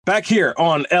Back here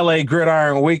on LA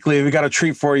Gridiron Weekly, we got a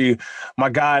treat for you. My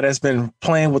guy that's been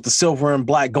playing with the silver and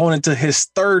black going into his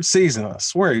third season. I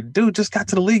swear, dude just got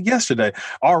to the league yesterday,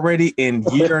 already in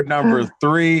year number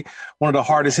 3, one of the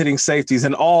hardest hitting safeties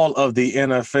in all of the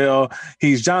NFL.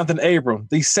 He's Jonathan Abram,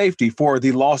 the safety for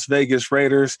the Las Vegas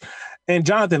Raiders. And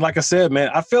Jonathan, like I said,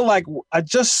 man, I feel like I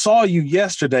just saw you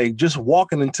yesterday just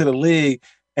walking into the league,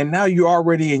 and now you're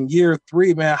already in year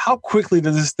 3, man. How quickly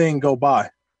does this thing go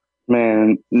by?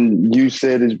 Man, you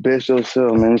said it's best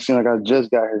yourself, man. It seems like I just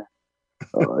got here.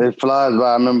 It flies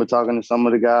by. I remember talking to some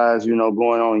of the guys, going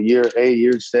on year 8,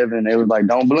 year 7. They was like,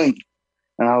 don't blink.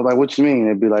 And I was like, what you mean?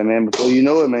 They'd be like, man, before you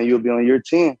know it, man, you'll be on year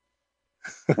 10.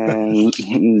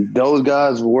 And those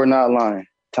guys were not lying.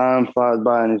 Time flies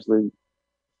by in this league.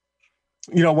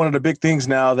 One of the big things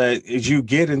now that as you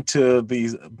get into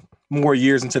these more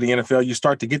years into the NFL, you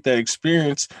start to get that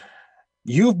experience.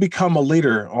 You've become a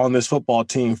leader on this football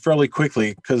team fairly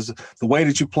quickly because the way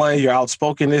that you play, your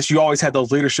outspokenness, you always had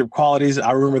those leadership qualities.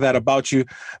 I remember that about you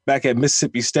back at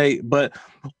Mississippi State. But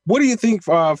what do you think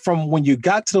from when you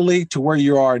got to the league to where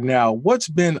you are now? What's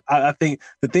been, I think,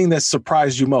 the thing that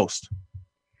surprised you most?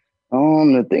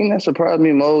 The thing that surprised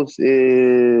me most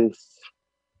is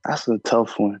that's a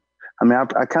tough one. I mean,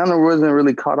 I kind of wasn't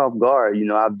really caught off guard.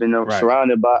 I've been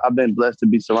I've been blessed to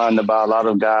be surrounded by a lot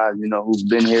of guys, who've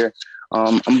been here.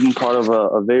 I'm part of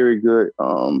a very good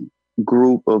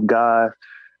group of guys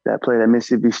that played at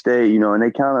Mississippi State, and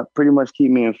they kind of pretty much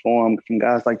keep me informed from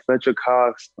guys like Fletcher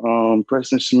Cox,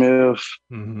 Preston Smith,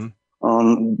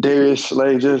 Darius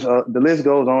Slay, just the list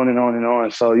goes on and on and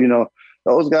on. So,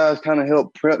 those guys kind of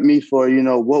helped prep me for,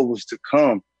 what was to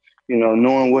come,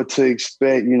 knowing what to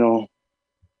expect,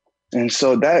 And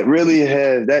so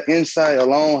that insight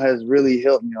alone has really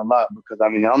helped me a lot because,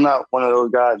 I'm not one of those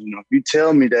guys, if you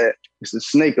tell me that it's a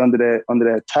snake under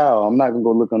that towel, I'm not going to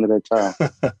go look under that towel.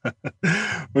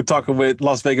 We're talking with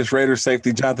Las Vegas Raiders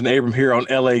safety Jonathan Abram here on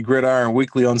LA Gridiron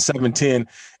Weekly on 710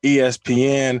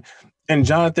 ESPN. And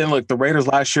Jonathan, look, the Raiders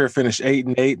last year finished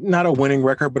 8-8, not a winning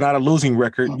record, but not a losing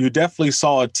record. You definitely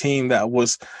saw a team that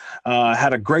was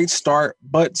had a great start,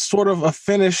 but sort of a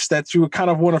finish that you would kind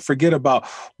of want to forget about.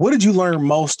 What did you learn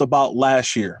most about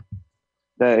last year?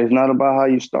 That it's not about how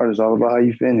you start. It's all about how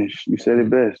you finish. You said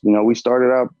it best. We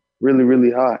started out really,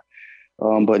 really hot,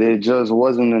 but it just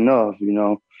wasn't enough,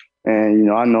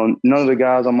 And, I know none of the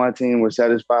guys on my team were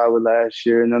satisfied with last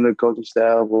year. None of the coaching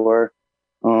staff were.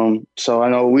 So I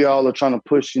know we all are trying to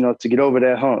push, to get over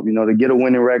that hump, to get a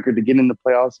winning record, to get in the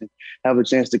playoffs and have a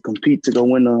chance to compete to go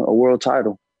win a world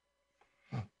title.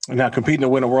 Now, competing to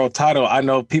win a world title, I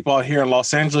know people out here in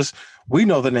Los Angeles, we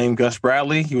know the name Gus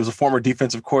Bradley. He was a former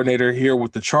defensive coordinator here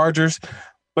with the Chargers,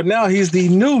 but now he's the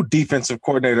new defensive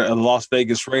coordinator of the Las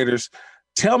Vegas Raiders.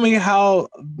 Tell me how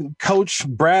Coach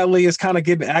Bradley is kind of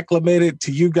getting acclimated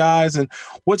to you guys, and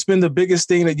what's been the biggest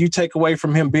thing that you take away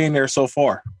from him being there so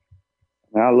far?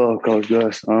 I love Coach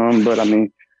Gus, but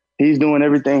he's doing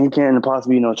everything he can to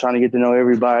possibly, trying to get to know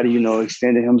everybody,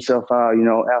 extending himself out,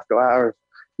 after hours,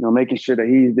 making sure that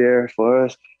he's there for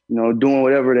us, doing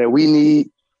whatever that we need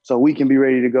so we can be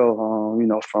ready to go.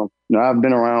 I've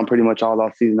been around pretty much all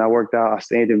off season. I worked out, I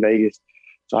stayed in Vegas.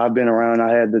 So I've been around.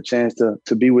 I had the chance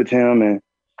to be with him and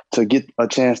to get a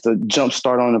chance to jump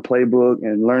start on the playbook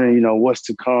and learning, what's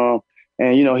to come.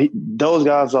 And, those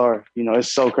guys are,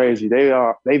 it's so crazy.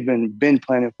 They've been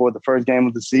planning for the first game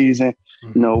of the season,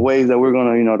 ways that we're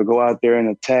going to, to go out there and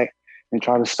attack and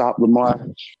try to stop Lamar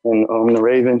and the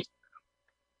Ravens.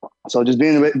 So just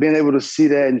being able to see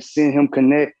that and seeing him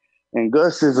connect. And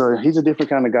Gus he's a different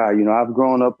kind of guy. I've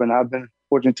grown up and I've been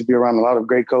fortunate to be around a lot of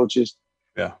great coaches.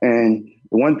 Yeah. And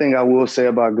the one thing I will say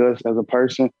about Gus as a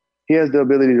person, he has the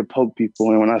ability to poke people.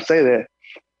 And when I say that,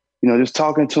 just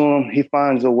talking to him, he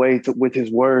finds a way with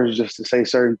his words just to say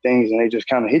certain things and they just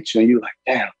kind of hit you and you're like,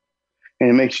 damn. And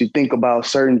it makes you think about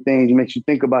certain things. It makes you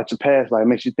think about your past life. It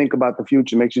makes you think about the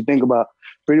future. It makes you think about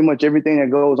pretty much everything that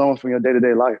goes on from your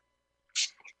day-to-day life.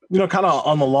 Kind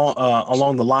of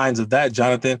along the lines of that,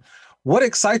 Jonathan, what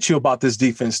excites you about this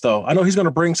defense, though? I know he's going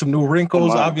to bring some new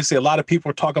wrinkles. Obviously, a lot of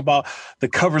people talk about the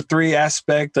cover 3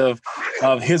 aspect of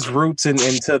his roots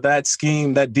into that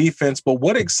scheme, that defense. But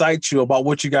what excites you about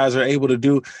what you guys are able to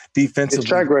do defensively? His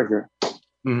track record.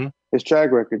 Mm-hmm. His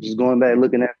track record, just going back,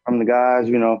 looking at from the guys,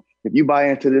 if you buy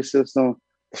into this system,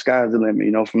 the sky's the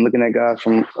limit, from looking at guys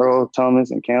from Earl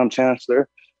Thomas and Cam Chancellor,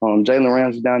 Jalen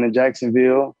Ramsey down in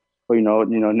Jacksonville. We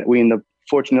ended up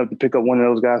fortunate enough to pick up one of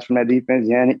those guys from that defense,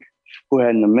 Yannick, who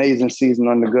had an amazing season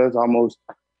under Gus.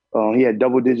 He had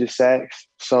double-digit sacks.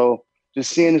 So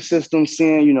just seeing the system,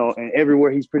 and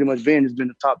everywhere he's pretty much been has been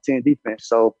the top 10 defense.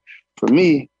 So for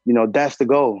me, that's the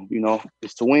goal,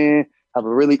 is to win,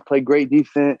 play great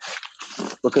defense.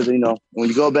 Because, when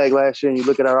you go back last year and you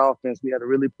look at our offense, we had a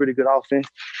really pretty good offense.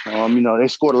 They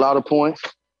scored a lot of points,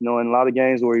 in a lot of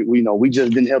games where, we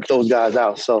just didn't help those guys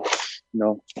out. So,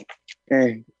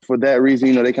 and for that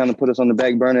reason, they kind of put us on the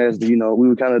back burner as we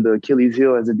were kind of the Achilles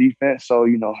heel as a defense. So,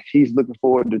 he's looking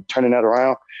forward to turning that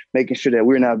around, making sure that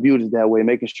we're not viewed as that way,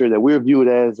 making sure that we're viewed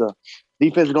as a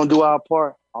defense is going to do our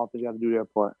part. Offense got to do their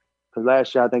part. Because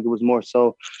last year, I think it was more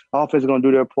so offense is going to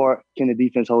do their part. Can the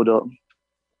defense hold up?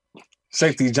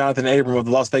 Safety Jonathan Abram of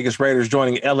the Las Vegas Raiders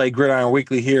joining LA Gridiron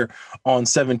Weekly here on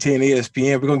 710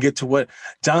 ESPN. We're going to get to what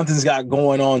Jonathan's got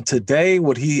going on today,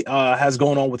 what he has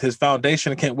going on with his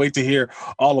foundation. I can't wait to hear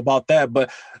all about that. But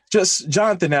just,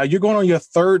 Jonathan, now you're going on your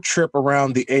third trip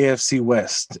around the AFC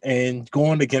West and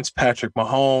going against Patrick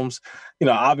Mahomes.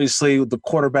 Obviously the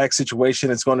quarterback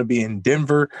situation is going to be in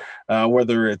Denver,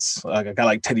 whether it's like a guy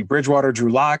like Teddy Bridgewater,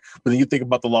 Drew Lock, but then you think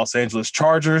about the Los Angeles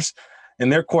Chargers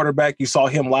and their quarterback. You saw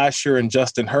him last year in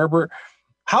Justin Herbert.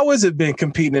 How has it been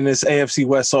competing in this AFC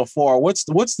West so far? What's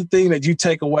the thing that you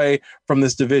take away from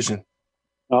this division?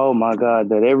 Oh, my God,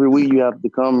 that every week you have to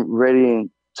come ready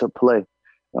to play.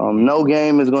 No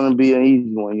game is going to be an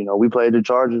easy one. We played the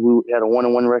Chargers. We had a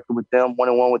 1-1 record with them,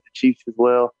 1-1 with the Chiefs as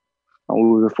well. We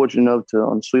were fortunate enough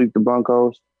to sweep the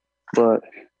Broncos. But,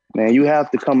 man, you have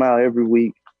to come out every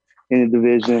week in the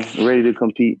division ready to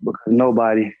compete because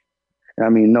nobody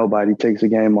takes a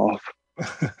game off.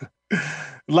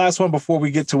 Last one before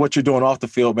we get to what you're doing off the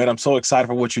field, man. I'm so excited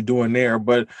for what you're doing there.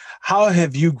 But how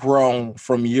have you grown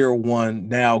from year one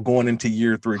now going into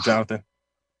year three, Jonathan?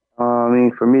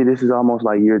 For me, this is almost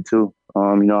like year two.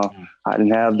 I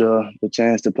didn't have the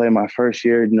chance to play my first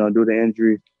year, due to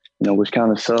injury, which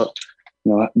kind of sucked.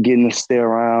 Getting to stay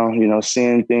around,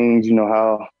 seeing things,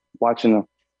 how watching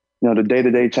the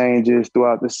day-to-day changes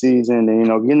throughout the season and,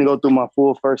 getting to go through my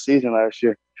full first season last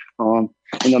year.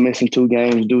 Missing 2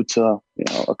 games due to,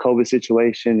 a COVID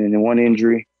situation and then 1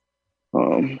 injury.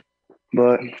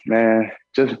 But, man,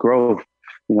 just growth,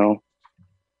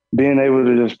 being able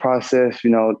to just process,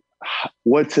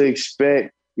 what to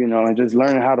expect, and just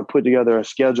learning how to put together a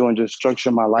schedule and just structure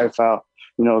my life out,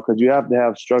 because you have to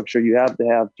have structure. You have to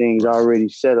have things already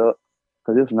set up,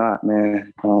 because if not,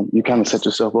 man, you kind of set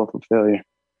yourself up for failure.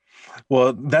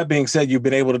 Well, that being said, you've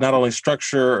been able to not only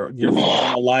structure your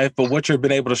life, but what you've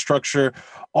been able to structure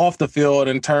off the field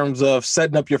in terms of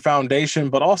setting up your foundation,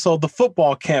 but also the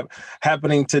football camp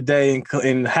happening today in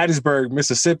Hattiesburg,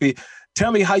 Mississippi.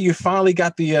 Tell me how you finally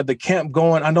got the camp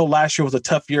going. I know last year was a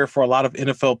tough year for a lot of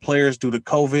NFL players due to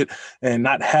COVID and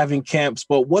not having camps,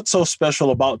 but what's so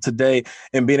special about today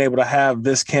and being able to have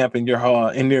this camp in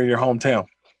near your hometown?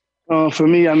 For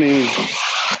me,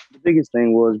 the biggest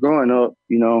thing was growing up,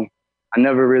 I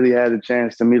never really had a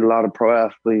chance to meet a lot of pro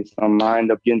athletes. I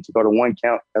ended up getting to go to one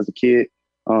camp as a kid.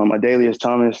 Adalius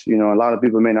Thomas, a lot of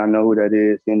people may not know who that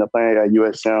is. He ended up playing at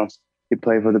USM. He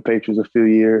played for the Patriots a few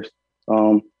years,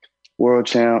 world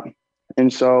champ.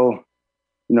 And so,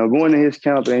 going to his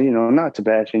camp and, not to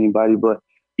bash anybody, but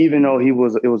even though it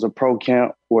was a pro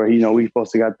camp where, we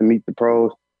supposed to got to meet the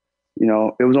pros, it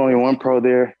was only one pro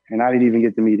there and I didn't even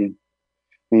get to meet him.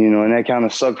 And that kind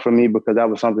of sucked for me because that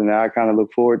was something that I kind of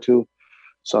looked forward to.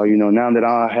 So, now that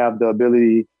I have the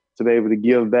ability to be able to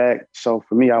give back. So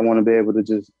for me, I want to be able to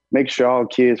just make sure all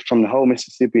kids from the whole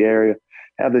Mississippi area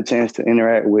have the chance to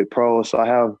interact with pros. So I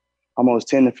have almost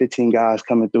 10 to 15 guys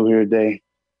coming through here today.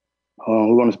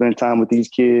 We're going to spend time with these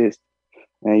kids.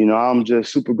 And, I'm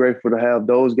just super grateful to have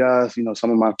those guys, some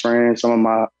of my friends, some of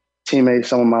my teammates,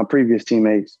 some of my previous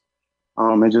teammates.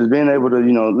 And just being able to,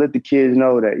 let the kids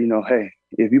know that, hey,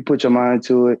 if you put your mind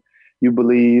to it, you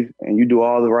believe and you do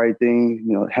all the right things,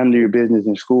 handle your business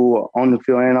in school, on the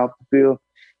field and off the field,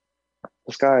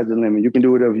 the sky is the limit. You can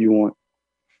do whatever you want.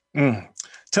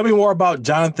 Tell me more about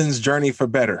Jonathan's Journey for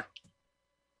Better.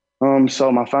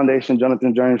 So my foundation,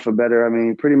 Jonathan's Journey for Better,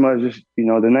 pretty much just, the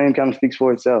name kind of speaks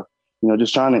for itself.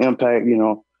 Just trying to impact,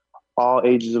 all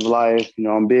ages of life.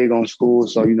 I'm big on school.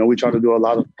 So, we try to do a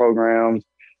lot of programs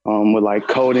with like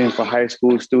coding for high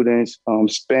school students,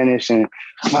 Spanish and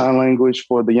sign language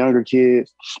for the younger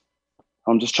kids.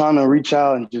 I'm just trying to reach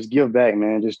out and just give back,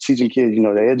 man. Just teaching kids,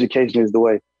 that education is the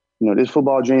way. This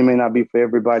football dream may not be for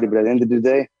everybody, but at the end of the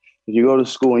day, if you go to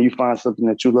school and you find something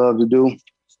that you love to do,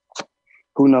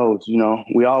 who knows?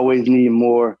 We always need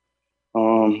more.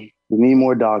 We need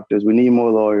more doctors. We need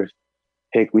more lawyers.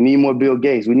 Heck, we need more Bill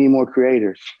Gates. We need more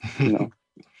creators.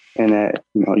 And that,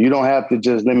 you don't have to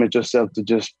just limit yourself to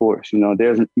just sports.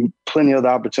 There's plenty of other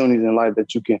opportunities in life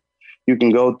that you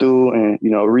can go through and,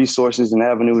 resources and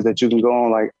avenues that you can go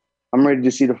on. Like I'm ready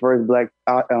to see the first black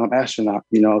astronaut,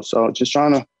 So just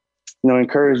trying to,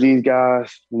 encourage these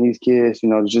guys and these kids,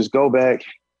 to just go back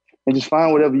and just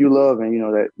find whatever you love, and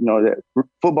that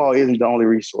football isn't the only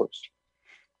resource.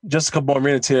 Just a couple more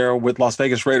minutes here with Las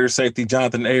Vegas Raiders safety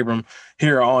Jonathan Abram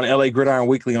here on LA Gridiron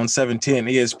Weekly on 710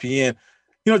 ESPN.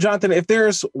 Jonathan, if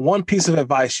there's one piece of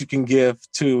advice you can give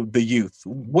to the youth,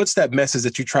 what's that message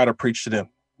that you try to preach to them?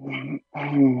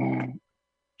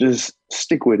 Just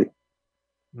stick with it.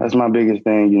 That's my biggest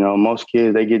thing. Most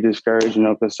kids, they get discouraged,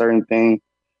 for certain things.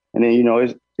 And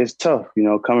then, it's tough,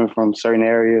 coming from certain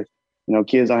areas.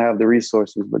 Kids don't have the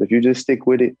resources. But if you just stick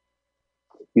with it,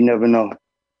 you never know.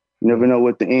 You never know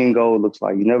what the end goal looks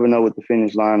like. You never know what the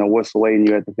finish line or what's awaiting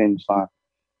you at the finish line.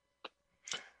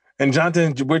 And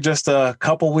Jonathan, we're just a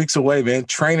couple weeks away, man.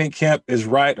 Training camp is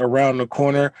right around the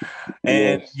corner,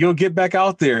 and You'll get back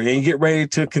out there and get ready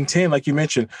to contend, like you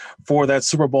mentioned, for that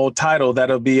Super Bowl title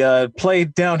that'll be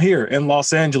played down here in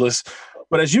Los Angeles.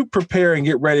 But as you prepare and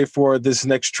get ready for this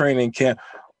next training camp,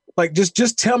 like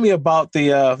just tell me about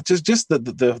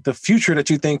the future that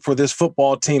you think for this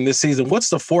football team this season. What's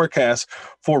the forecast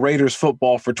for Raiders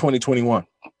football for 2021?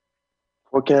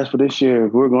 Forecast for this year,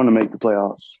 we're going to make the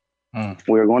playoffs.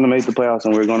 We're going to make the playoffs,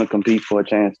 and we're going to compete for a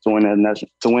chance to win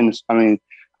the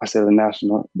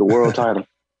world title.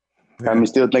 Got me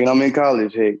still thinking I'm in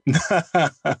college. Hey.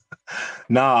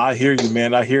 Nah, I hear you,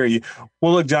 man. I hear you.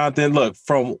 Well, look, Jonathan,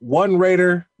 from one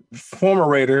Raider, former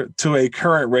Raider, to a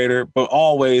current Raider, but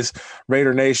always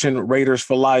Raider Nation, Raiders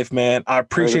for life, man. I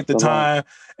appreciate the time.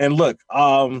 And look,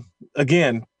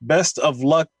 again, best of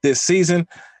luck this season.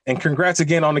 And congrats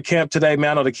again on the camp today, man.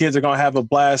 I know the kids are going to have a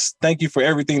blast. Thank you for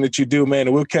everything that you do, man.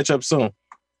 And we'll catch up soon.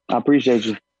 I appreciate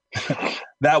you.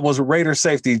 That was Raider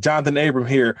safety Jonathan Abram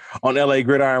here on LA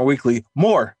Gridiron Weekly.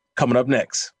 More coming up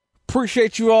next.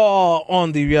 Appreciate you all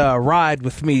on the ride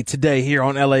with me today here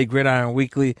on LA Gridiron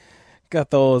Weekly.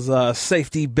 Got those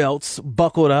safety belts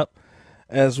buckled up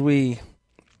as we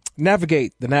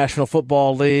navigate the National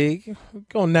Football League. We're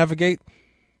going to navigate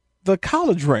the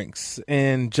college ranks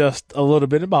in just a little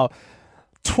bit, about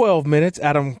 12 minutes.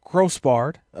 Adam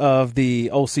Grosbard of the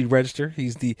OC Register.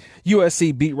 He's the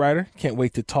USC beat writer. Can't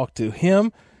wait to talk to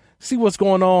him, see what's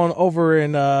going on over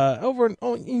in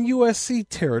USC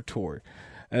territory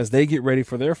as they get ready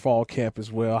for their fall camp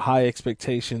as well. High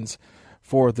expectations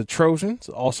for the Trojans,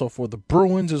 also for the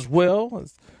Bruins as well.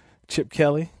 Chip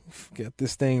Kelly got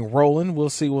this thing rolling.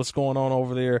 We'll see what's going on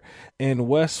over there in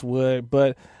Westwood,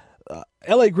 but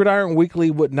LA Gridiron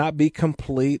Weekly would not be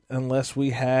complete unless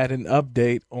we had an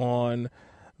update on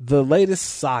the latest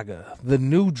saga, the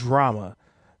new drama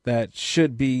that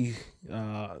should be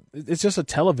it's just a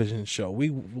television show. We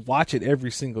watch it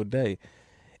every single day.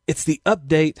 It's the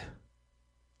update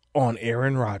on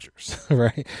Aaron Rodgers,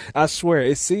 right? I swear,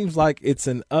 it seems like it's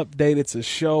an update. It's a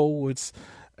show. It's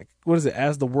what is it?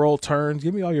 As the World Turns.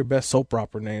 Give me all your best soap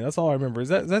opera name. That's all I remember. Is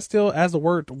that still As the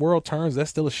World Turns? Is that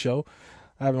still a show?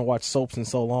 I haven't watched soaps in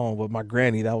so long, but my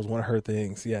granny, that was one of her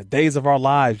things. Yeah, Days of Our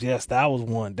Lives. Yes, that was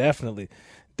one, definitely.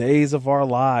 Days of Our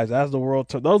Lives, As the World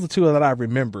Turns. Those are two that I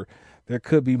remember. There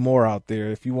could be more out there.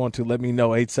 If you want to, let me know.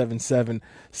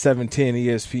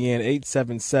 877-710-ESPN,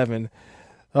 877.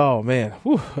 Oh, man.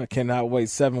 Whew, I cannot wait.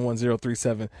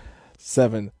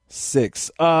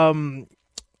 710-3776.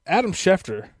 Adam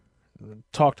Schefter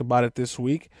talked about it this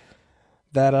week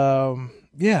that,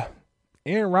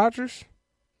 Aaron Rodgers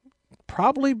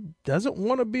probably doesn't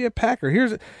want to be a Packer.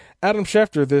 Here's Adam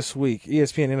Schefter this week,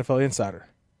 ESPN NFL Insider.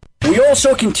 We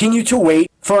also continue to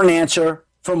wait for an answer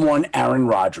from one Aaron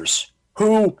Rodgers,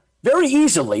 who very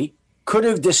easily could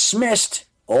have dismissed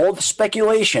all the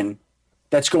speculation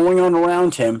that's going on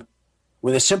around him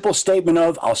with a simple statement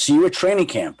of, I'll see you at training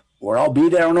camp, or I'll be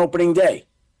there on opening day.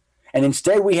 And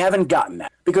instead, we haven't gotten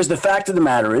that. Because the fact of the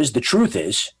matter is, the truth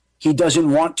is, he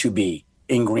doesn't want to be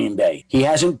in Green Bay. He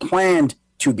hasn't planned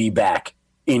to be back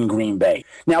in Green Bay.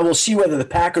 Now, we'll see whether the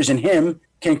Packers and him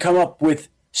can come up with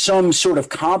some sort of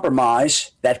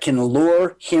compromise that can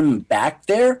lure him back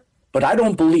there. But I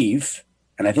don't believe,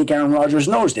 and I think Aaron Rodgers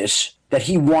knows this, that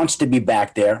he wants to be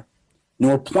back there,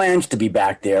 nor plans to be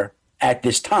back there at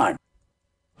this time.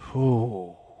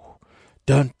 Ooh.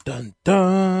 Dun, dun,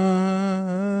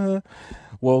 dun.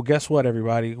 Well, guess what,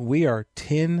 everybody? We are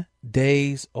 10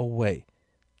 days away.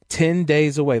 10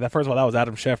 days away. First of all, that was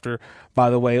Adam Schefter, by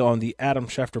the way, on the Adam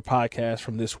Schefter podcast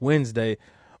from this Wednesday.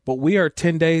 But we are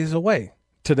 10 days away.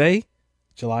 Today,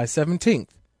 July 17th.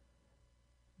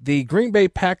 The Green Bay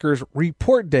Packers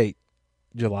report date,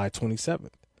 July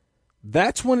 27th.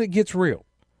 That's when it gets real.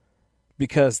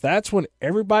 Because that's when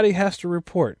everybody has to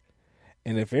report.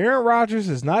 And if Aaron Rodgers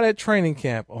is not at training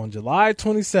camp on July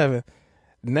 27th,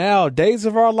 now, days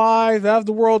of our lives, as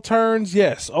the world turns,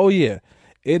 yes. Oh, yeah.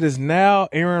 It is now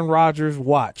Aaron Rodgers'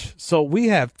 watch. So we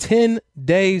have 10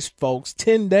 days, folks,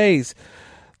 10 days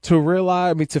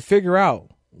to figure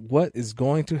out what is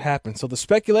going to happen. So the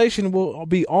speculation will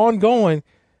be ongoing,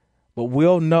 but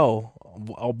we'll know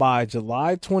by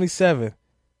July 27th.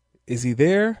 Is he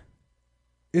there?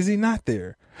 Is he not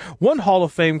there? One Hall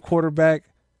of Fame quarterback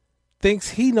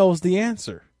thinks he knows the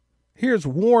answer. Here's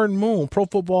Warren Moon, Pro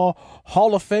Football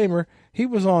Hall of Famer. He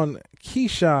was on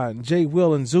Keyshawn, J.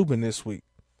 Will, and Zubin this week.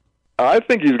 I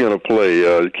think he's going to play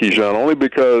Keyshawn only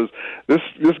because this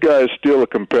guy is still a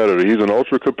competitor. He's an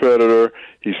ultra competitor.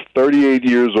 He's 38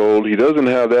 years old. He doesn't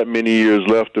have that many years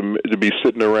left to be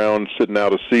sitting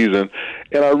out a season.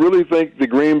 And I really think the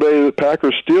Green Bay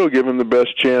Packers still give him the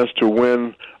best chance to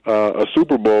win a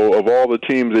Super Bowl of all the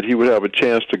teams that he would have a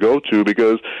chance to go to,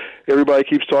 because everybody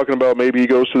keeps talking about maybe he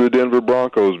goes to the Denver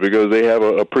Broncos because they have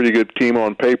a pretty good team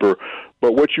on paper.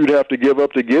 But what you'd have to give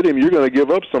up to get him, you're going to give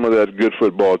up some of that good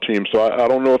football team. So I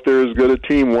don't know if they're as good a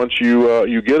team once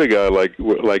you get a guy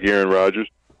like Aaron Rodgers.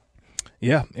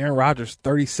 Yeah, Aaron Rodgers,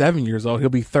 37 years old. He'll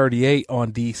be 38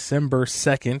 on December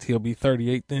 2nd. He'll be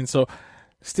 38 then. So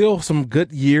still some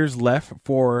good years left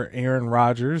for Aaron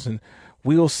Rodgers, and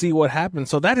we'll see what happens.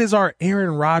 So that is our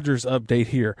Aaron Rodgers update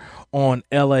here on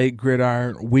LA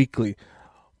Gridiron Weekly.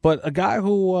 But a guy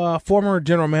who, former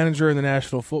general manager in the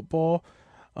National Football,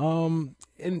 and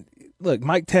look,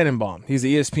 Mike Tannenbaum, he's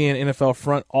the ESPN NFL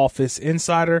front office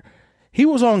insider. He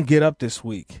was on Get Up this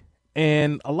week,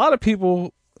 and a lot of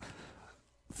people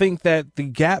think that the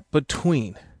gap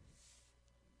between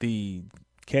the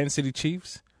Kansas City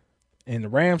Chiefs and the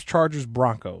Rams, Chargers,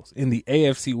 Broncos in the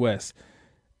AFC West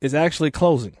is actually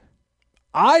closing.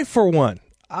 I, for one,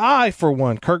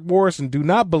 Kirk Morrison, do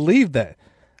not believe that.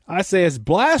 I say it's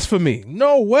blasphemy.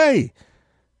 No way.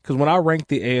 Because when I rank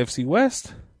the AFC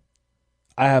West,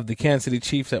 I have the Kansas City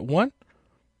Chiefs at 1.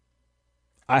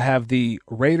 I have the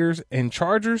Raiders and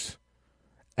Chargers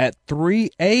at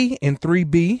 3A and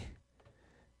 3B.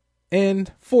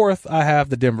 And 4th, I have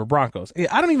the Denver Broncos.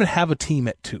 I don't even have a team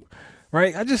at 2,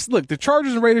 right? Look, the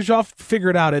Chargers and Raiders, y'all figure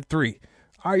it out at 3.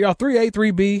 All right, y'all 3A,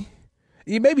 3B.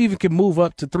 You maybe even can move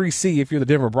up to 3C if you're the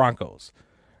Denver Broncos,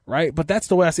 right? But that's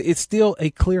the way I see it. It's still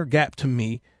a clear gap to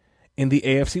me in the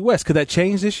AFC West. Could that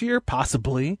change this year?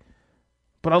 Possibly.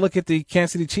 But I look at the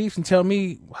Kansas City Chiefs and tell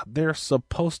me they're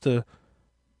supposed to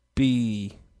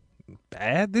be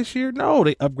bad this year? No,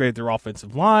 they upgraded their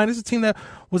offensive line. This is a team that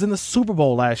was in the Super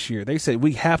Bowl last year. They said,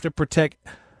 we have to protect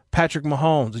Patrick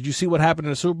Mahomes. Did you see what happened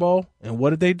in the Super Bowl? And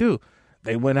what did they do?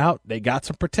 They went out, they got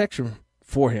some protection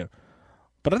for him.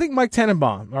 But I think Mike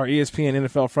Tannenbaum, our ESPN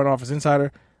NFL front office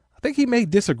insider, I think he may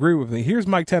disagree with me. Here's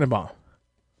Mike Tannenbaum.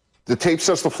 The tape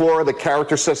sets the floor, the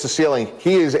character sets the ceiling.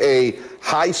 He is a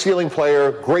high ceiling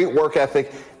player, great work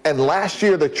ethic. And last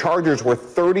year, the Chargers were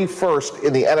 31st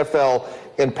in the NFL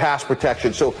in pass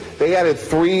protection. So they added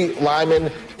 3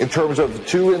 linemen in terms of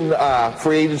 2 in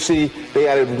free agency. They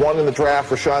added 1 in the draft,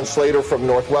 Rashawn Slater from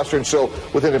Northwestern. So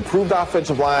with an improved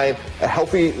offensive line, a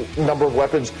healthy number of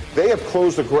weapons, they have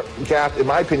closed the gap, in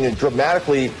my opinion,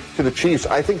 dramatically to the Chiefs.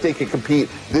 I think they can compete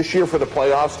this year for the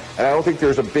playoffs, and I don't think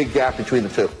there's a big gap between the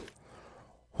two.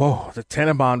 Whoa, the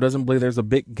Tannenbaum doesn't believe there's a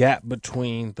big gap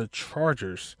between the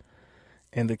Chargers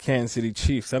and the Kansas City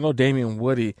Chiefs. I know Damian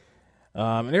Woody,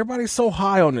 and everybody's so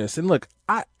high on this. And look,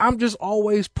 I'm just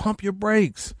always pump your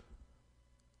brakes.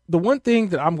 The one thing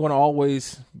that I'm going to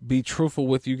always be truthful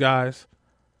with you guys,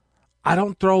 I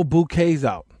don't throw bouquets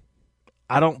out.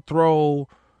 I don't throw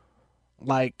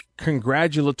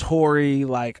congratulatory,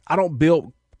 I don't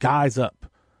build guys up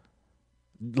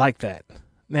like that.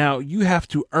 Now, you have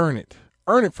to earn it.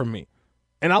 Earn it from me.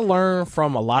 And I learned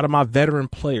from a lot of my veteran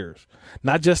players,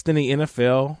 not just in the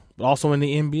NFL, but also in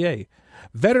the NBA.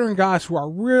 Veteran guys who I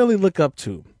really look up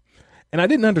to. And I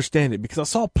didn't understand it because I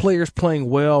saw players playing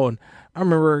well. And I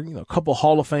remember, a couple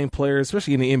Hall of Fame players,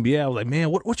 especially in the NBA. I was like, man,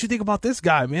 what you think about this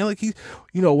guy, man? He's,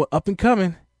 up and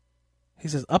coming. He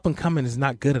says, up and coming is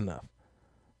not good enough.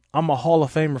 I'm a Hall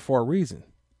of Famer for a reason.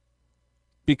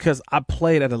 Because I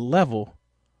played at a level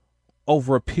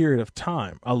over a period of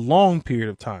time, a long period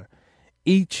of time,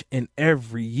 each and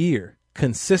every year.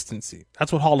 Consistency.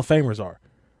 That's what Hall of Famers are,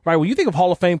 right? When you think of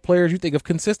Hall of Fame players, you think of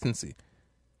consistency.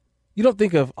 You don't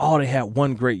think of, they had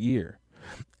one great year.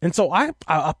 And so I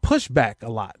push back a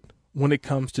lot when it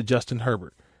comes to Justin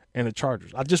Herbert and the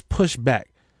Chargers. I just push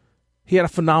back. He had a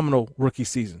phenomenal rookie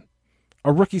season,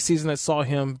 a rookie season that saw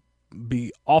him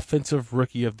be Offensive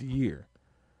Rookie of the Year.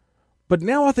 But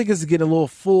now I think it's getting a little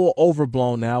full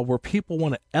overblown now where people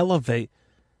want to elevate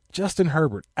Justin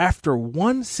Herbert after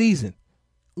one season,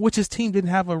 which his team didn't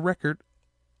have a record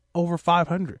over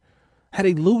 500. Had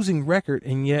a losing record,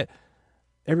 and yet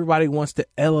everybody wants to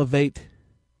elevate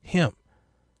him.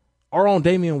 Our own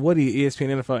Damian Woody,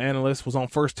 ESPN NFL analyst, was on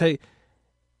First Take.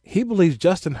 He believes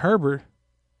Justin Herbert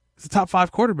is a top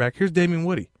 5 quarterback. Here's Damian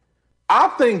Woody. I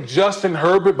think Justin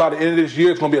Herbert by the end of this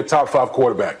year is going to be a top 5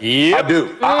 quarterback. Yep. I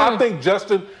do. I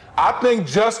think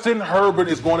Justin Herbert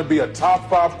is going to be a top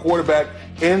 5 quarterback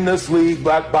in this league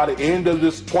by the end of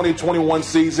this 2021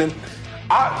 season.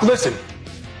 Listen,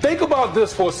 think about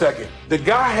this for a second. The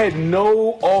guy had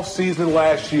no offseason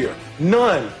last year.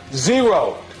 None.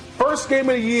 Zero. First game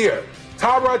of the year,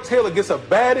 Tyrod Taylor gets a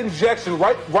bad injection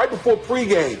right before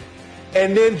pregame.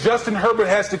 And then Justin Herbert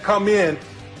has to come in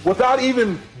without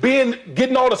even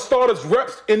getting all the starters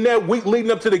reps in that week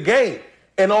leading up to the game.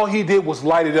 And all he did was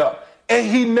light it up. And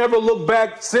he never looked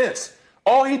back since.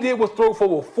 All he did was throw for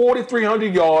over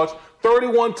 4,300 yards,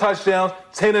 31 touchdowns,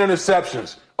 10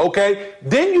 interceptions. Okay?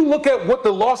 Then you look at what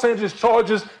the Los Angeles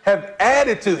Chargers have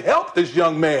added to help this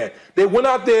young man. They went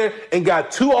out there and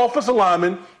got 2 offensive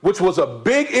linemen, which was a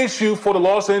big issue for the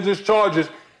Los Angeles Chargers.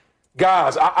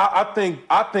 Guys, I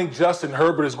think Justin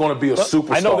Herbert is going to be a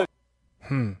superstar. I know that.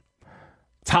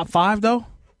 Top 5, though?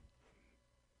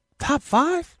 Top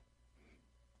 5?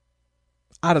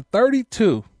 Out of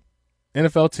 32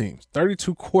 NFL teams,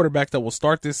 32 quarterbacks that will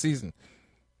start this season,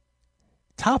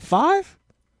 top 5?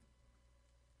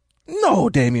 No,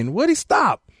 Damian Woody,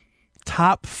 stop.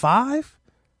 Top 5?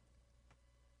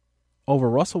 Over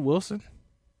Russell Wilson,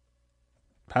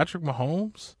 Patrick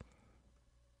Mahomes,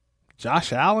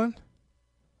 Josh Allen?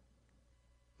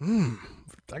 Those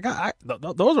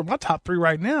are my top 3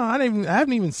 right now. I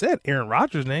haven't even said Aaron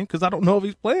Rodgers' name because I don't know if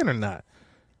he's playing or not.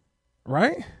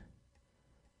 Right?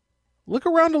 Look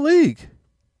around the league.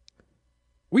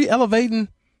 We elevating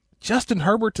Justin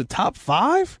Herbert to top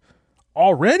 5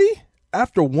 already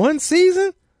after one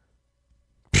season?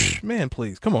 Man,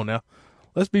 please, come on now.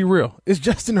 Let's be real. Is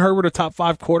Justin Herbert a top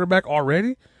 5 quarterback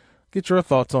already? Get your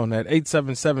thoughts on that.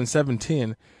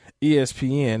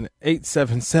 877-710-ESPN,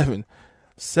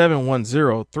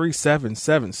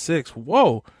 877-710-3776.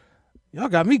 Whoa, y'all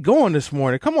got me going this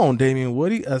morning. Come on, Damian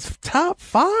Woody. A top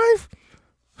 5?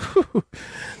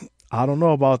 I don't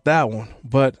know about that one,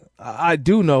 but I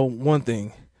do know one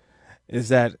thing is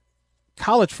that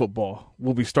college football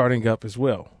will be starting up as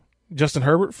well. Justin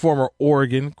Herbert, former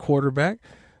Oregon quarterback,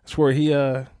 that's where he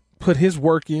put his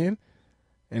work in,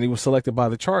 and he was selected by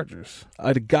the Chargers.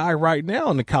 The guy right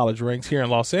now in the college ranks here in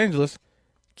Los Angeles,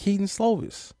 Kedon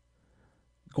Slovis,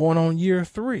 going on year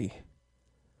 3.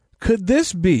 Could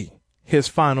this be his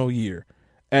final year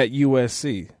at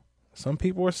USC? Some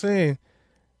people are saying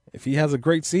if he has a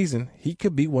great season, he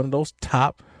could be one of those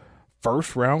top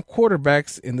first-round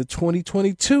quarterbacks in the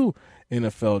 2022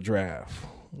 NFL draft.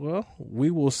 Well, we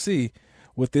will see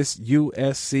with this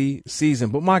USC season.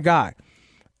 But my guy,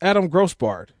 Adam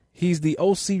Grosbard, he's the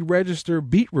OC Register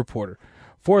beat reporter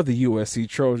for the USC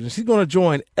Trojans. He's going to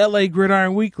join LA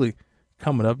Gridiron Weekly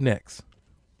coming up next.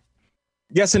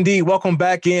 Yes, indeed. Welcome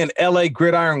back in LA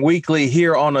Gridiron Weekly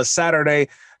here on a Saturday.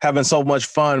 Having so much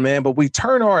fun, man. But we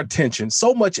turn our attention,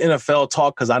 so much NFL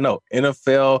talk, because I know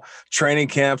NFL training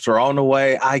camps are on the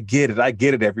way. I get it,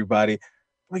 everybody.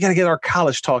 We got to get our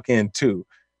college talk in, too.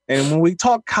 And when we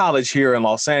talk college here in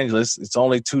Los Angeles, it's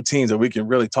only 2 teams that we can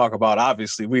really talk about.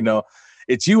 Obviously, we know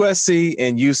it's USC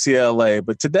and UCLA.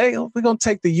 But today, we're going to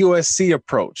take the USC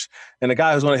approach. And the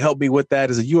guy who's going to help me with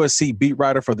that is a USC beat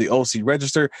writer for the OC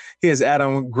Register. He is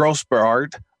Adam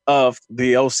Grosbard of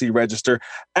the OC Register.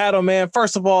 Adam, man,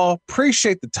 first of all,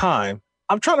 appreciate the time.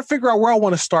 I'm trying to figure out where I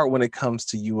want to start when it comes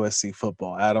to USC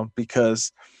football, Adam,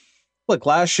 because look,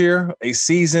 last year, a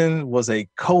season was a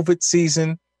COVID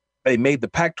season. They made the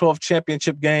Pac-12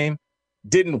 championship game,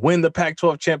 didn't win the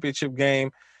Pac-12 championship game.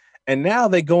 And now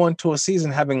they go into a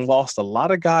season having lost a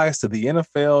lot of guys to the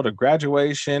NFL, to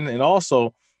graduation, and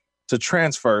also to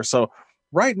transfer. So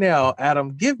right now,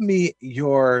 Adam, give me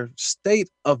your state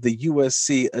of the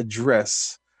USC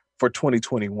address for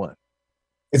 2021.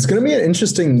 It's going to be an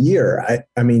interesting year.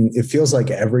 I mean, it feels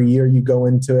like every year you go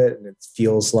into it, and it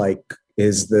feels like,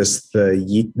 is this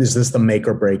the make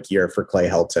or break year for Clay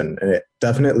Helton? And it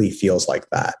definitely feels like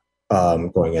that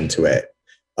going into it.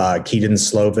 Kedon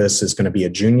Slovis is going to be a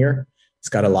junior. He's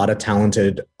got a lot of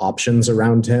talented options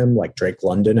around him, like Drake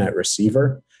London at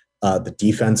receiver. The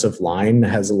defensive line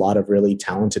has a lot of really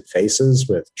talented faces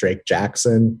with Drake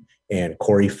Jackson and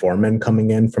Corey Foreman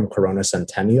coming in from Corona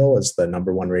Centennial as the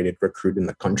number 1 rated recruit in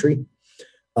the country.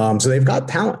 So they've got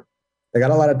talent. They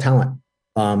got a lot of talent.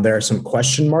 There are some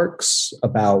question marks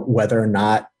about whether or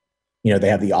not, they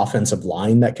have the offensive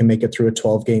line that can make it through a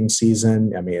 12-game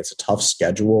season. I mean, it's a tough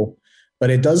schedule. but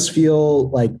it does feel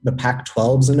like the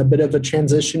Pac-12's in a bit of a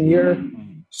transition year.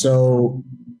 So,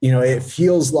 it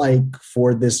feels like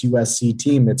for this USC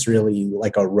team, it's really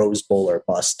like a Rose Bowl or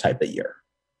bust type of year.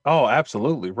 Oh,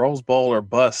 absolutely. Rose Bowl or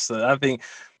bust. I think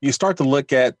you start to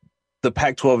look at the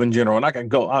Pac-12 in general,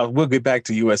 and we'll get back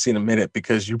to USC in a minute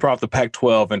because you brought up the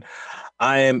Pac-12, and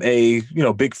I am a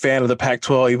big fan of the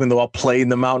Pac-12, even though I played in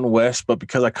the Mountain West, but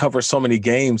because I cover so many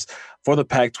games for the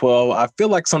Pac-12, I feel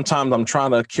like sometimes I'm trying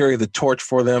to carry the torch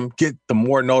for them, get the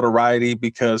more notoriety,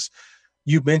 because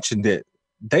you mentioned it.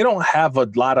 They don't have a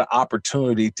lot of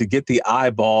opportunity to get the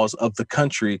eyeballs of the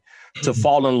country to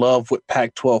fall in love with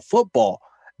Pac-12 football.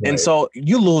 Right. And so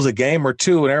you lose a game or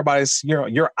two and everybody's,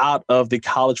 you're out of the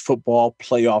college football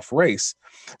playoff race.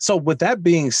 So with that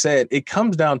being said, it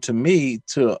comes down to me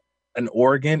to an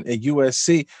Oregon, a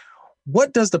USC.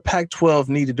 What does the Pac-12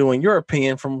 need to do, in your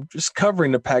opinion, from just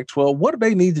covering the Pac-12? What do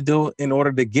they need to do in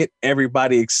order to get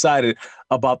everybody excited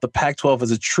about the Pac-12 as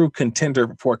a true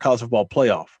contender for a college football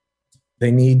playoff?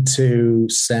 They need to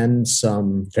send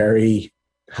some very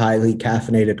highly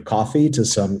caffeinated coffee to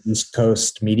some East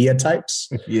Coast media types.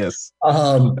 Yes.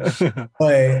 But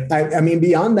I mean,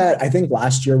 beyond that, I think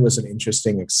last year was an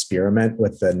interesting experiment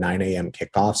with the 9 a.m.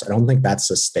 kickoffs. I don't think that's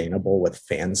sustainable with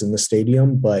fans in the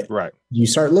stadium, but right. You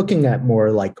start looking at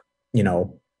more like,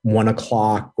 1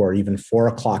 o'clock or even 4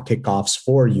 o'clock kickoffs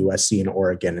for USC and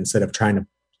Oregon instead of trying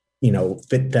to,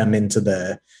 fit them into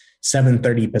the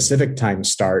 7:30 Pacific time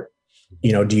start.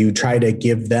 Do you try to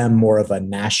give them more of a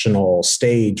national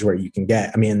stage where you can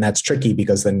get, that's tricky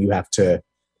because then you have to,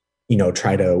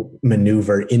 try to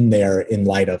maneuver in there in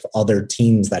light of other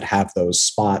teams that have those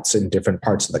spots in different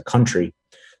parts of the country.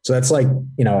 So that's like,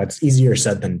 it's easier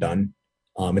said than done.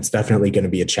 It's definitely going to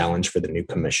be a challenge for the new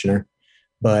commissioner,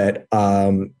 but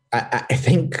I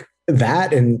think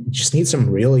that and just need some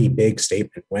really big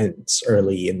statement wins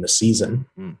early in the season.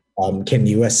 Can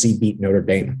USC beat Notre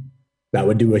Dame? That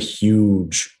would do a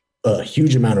huge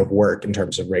amount of work in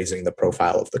terms of raising the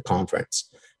profile of the conference.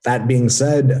 That being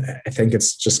said, I think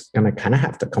it's just going to kind of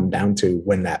have to come down to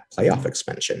when that playoff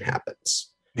expansion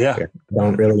happens. Yeah. I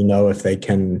don't really know if they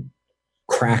can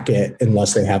crack it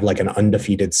unless they have like an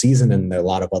undefeated season and a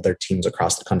lot of other teams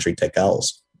across the country take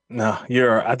L's. No,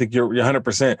 I think you're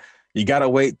 100%. You got to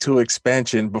wait to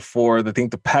expansion before I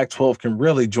think the Pac-12 can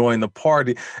really join the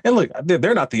party. And look,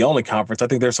 they're not the only conference. I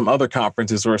think there's some other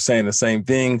conferences who are saying the same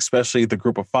thing, especially the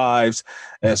group of fives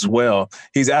as well.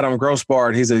 He's Adam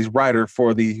Grosbard. He's a writer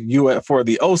for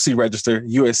the OC Register,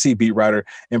 USC beat writer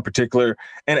in particular.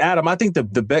 And Adam, I think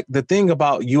the thing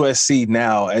about USC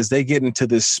now, as they get into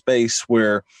this space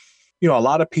where, a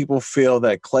lot of people feel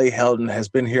that Clay Helton has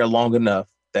been here long enough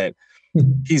that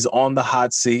he's on the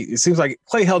hot seat. It seems like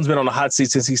Clay Helton's been on the hot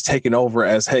seat since he's taken over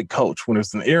as head coach. When it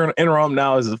was an interim,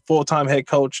 now is a full-time head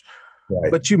coach. Right.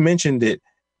 But you mentioned it.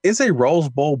 Is a Rose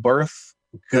Bowl berth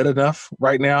good enough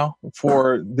right now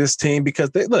for this team?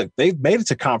 Because they've made it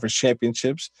to conference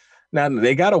championships. Now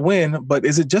they got to win, but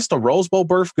is it just a Rose Bowl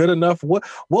berth good enough? What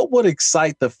would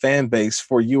excite the fan base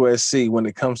for USC when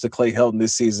it comes to Clay Helton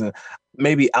this season,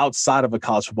 maybe outside of a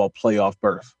college football playoff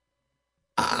berth?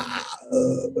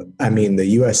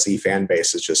 The USC fan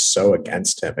base is just so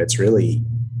against him. It's really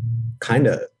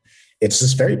it's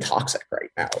just very toxic right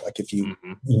now. Like if you,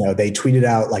 they tweeted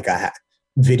out like a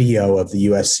video of the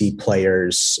USC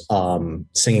players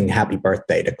singing happy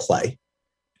birthday to Clay,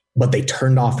 but they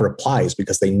turned off replies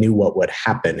because they knew what would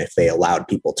happen if they allowed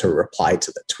people to reply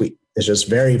to the tweet. It's just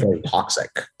very, very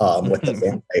toxic with the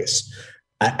fan base.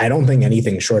 I don't think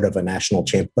anything short of a national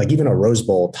champ, like even a Rose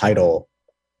Bowl title,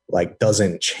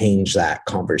 doesn't change that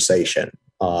conversation.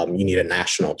 You need a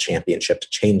national championship to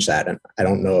change that. And I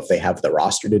don't know if they have the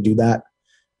roster to do that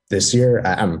this year.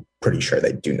 I'm pretty sure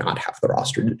they do not have the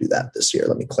roster to do that this year.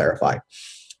 Let me clarify.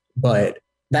 But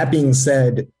that being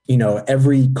said,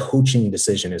 every coaching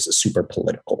decision is a super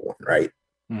political one, right?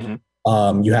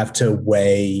 Mm-hmm. You have to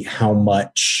weigh how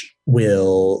much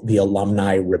will the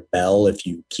alumni rebel if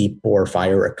you keep or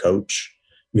fire a coach.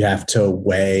 You have to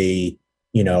weigh,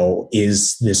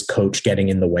 is this coach getting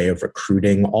in the way of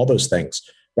recruiting? All those things.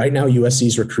 Right now, USC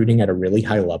is recruiting at a really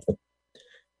high level.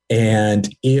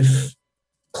 And if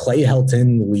Clay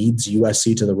Helton leads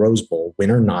USC to the Rose Bowl,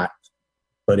 win or not,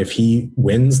 but if he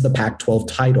wins the Pac-12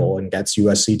 title and gets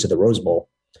USC to the Rose Bowl,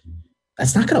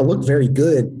 that's not going to look very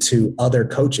good to other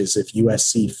coaches if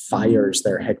USC fires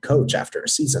their head coach after a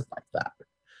season like that.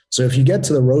 So if you get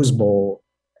to the Rose Bowl,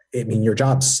 your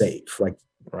job's safe. Right.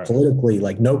 Politically,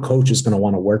 no coach is going to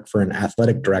want to work for an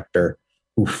athletic director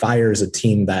who fires a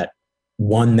team that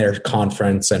won their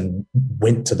conference and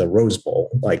went to the Rose Bowl.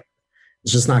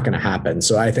 It's just not going to happen.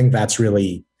 So I think that's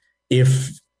really,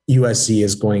 if USC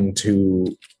is going to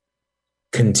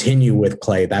continue with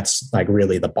Clay, that's like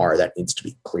really the bar that needs to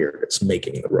be cleared. It's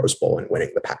making the Rose Bowl and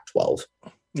winning the Pac-12.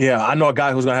 Yeah, I know a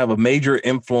guy who's going to have a major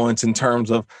influence in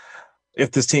terms of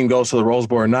if this team goes to the Rose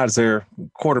Bowl or not is their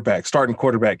starting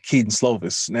quarterback, Kedon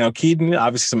Slovis. Now, Kedon,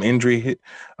 obviously some injury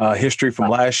history from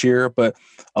last year, but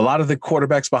a lot of the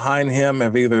quarterbacks behind him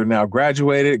have either now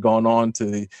graduated, gone on to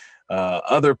the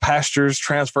other pastures,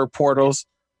 transfer portals.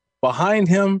 Behind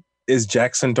him is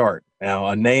Jackson Dart. Now,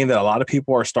 a name that a lot of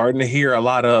people are starting to hear a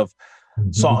lot of.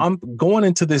 Mm-hmm. So I'm going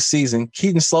into this season,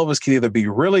 Kedon Slovis could either be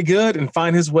really good and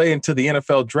find his way into the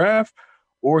NFL draft,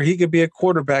 or he could be a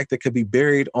quarterback that could be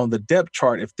buried on the depth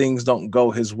chart if things don't go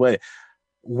his way.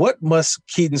 What must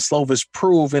Kedon Slovis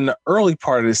prove in the early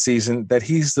part of the season that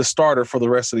he's the starter for the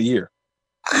rest of the year?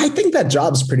 I think that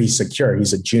job's pretty secure.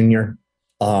 He's a junior.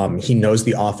 He knows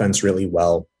the offense really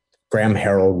well. Graham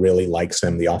Harrell really likes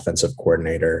him, the offensive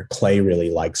coordinator. Clay really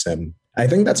likes him. I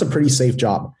think that's a pretty safe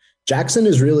job. Jackson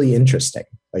is really interesting.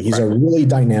 Like he's a really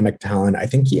dynamic talent. I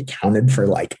think he accounted for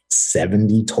like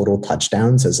 70 total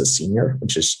touchdowns as a senior,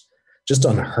 which is just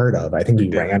unheard of. I think he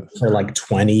ran for like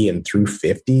 20 and threw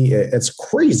 50. It's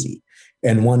crazy.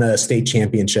 And won a state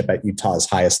championship at Utah's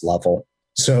highest level.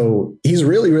 So he's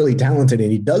really, really talented,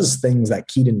 and he does things that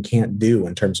Kedon can't do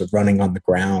in terms of running on the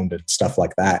ground and stuff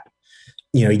like that.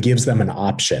 You know, he gives them an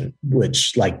option,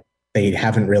 which like they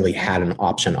haven't really had an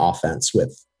option offense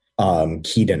with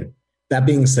Kedon. That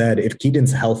being said, if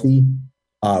Kedon's healthy,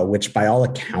 which by all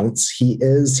accounts he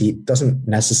is, he doesn't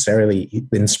necessarily,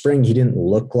 in spring, he didn't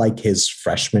look like his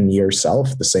freshman year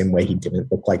self, the same way he didn't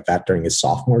look like that during his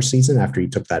sophomore season after he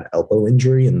took that elbow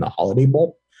injury in the Holiday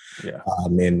Bowl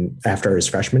and after his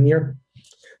freshman year.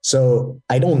 So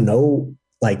I don't know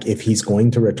like if he's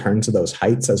going to return to those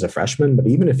heights as a freshman, but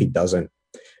even if he doesn't,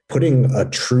 putting a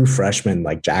true freshman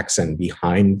like Jackson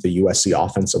behind the USC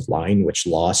offensive line, which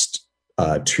lost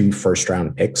 2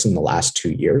 first-round picks in the last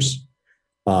 2 years,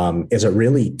 is a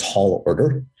really tall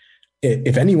order.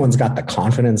 If anyone's got the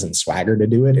confidence and swagger to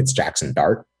do it, it's Jackson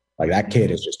Dart. Like that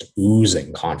kid is just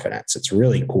oozing confidence. It's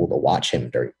really cool to watch him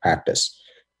during practice.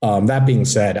 That being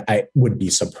said, I would be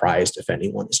surprised if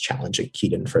anyone is challenging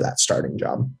Kedon for that starting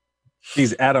job.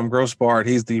 He's Adam Grosbard.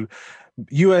 He's the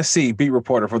USC beat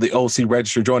reporter for the OC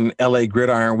Register, joining LA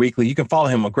Gridiron Weekly. You can follow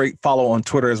him, a great follow on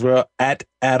Twitter as well, at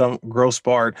Adam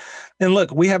Grosbard. And look,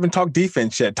 we haven't talked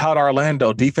defense yet. Todd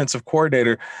Orlando, defensive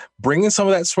coordinator, bringing some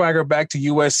of that swagger back to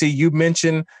USC. You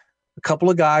mentioned a couple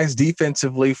of guys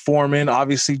defensively, Foreman,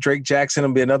 obviously Drake Jackson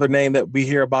will be another name that we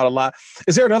hear about a lot.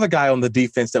 Is there another guy on the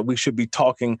defense that we should be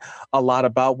talking a lot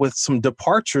about, with some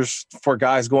departures for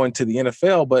guys going to the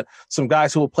NFL, but some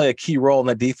guys who will play a key role in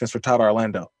that defense for Todd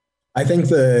Orlando? I think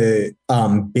the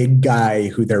big guy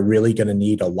who they're really going to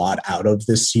need a lot out of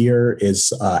this year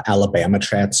is Alabama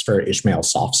transfer Ishmael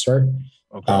Sofsfer.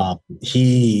 Okay.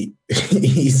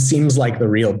 He seems like the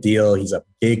real deal. He's a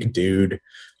big dude,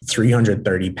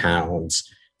 330 pounds.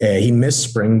 He missed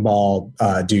spring ball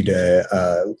due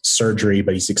to surgery,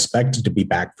 but he's expected to be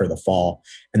back for the fall.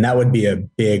 And that would be a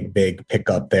big, big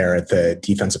pickup there at the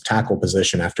defensive tackle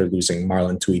position after losing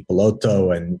Marlon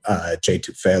Tuipulotu and Jay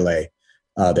Tufele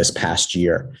this past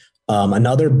year.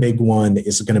 Another big one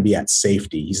is going to be at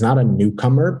safety. He's not a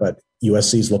newcomer, but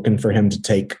USC is looking for him to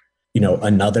take,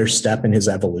 another step in his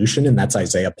evolution, and that's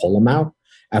Isaiah Polamau.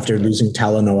 After losing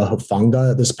Talanoa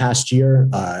Hufanga this past year,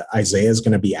 Isaiah is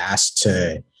going to be asked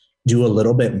to do a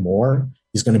little bit more.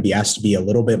 He's going to be asked to be a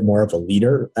little bit more of a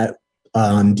leader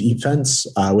on defense,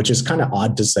 which is kind of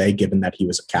odd to say given that he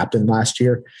was a captain last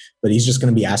year, but he's just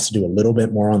going to be asked to do a little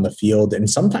bit more on the field. And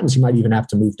sometimes he might even have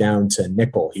to move down to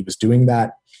nickel. He was doing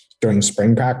that during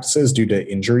spring practices due to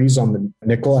injuries on the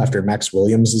nickel after Max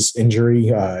Williams'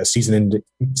 injury, season-ending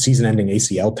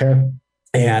ACL tear.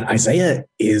 And Isaiah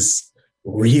is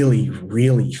really,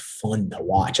 really fun to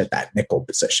watch at that nickel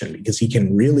position because he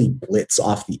can really blitz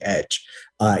off the edge.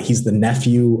 He's the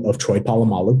nephew of Troy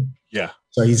Polamalu. Yeah.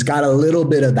 So he's got a little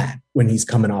bit of that when he's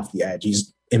coming off the edge.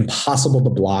 He's impossible to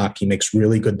block. He makes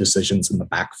really good decisions in the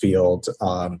backfield.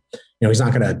 He's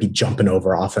not going to be jumping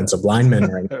over offensive linemen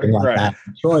or anything like that.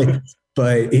 Troy,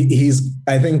 but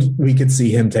I think we could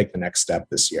see him take the next step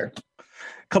this year.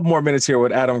 Couple more minutes here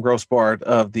with Adam Grosbard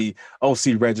of the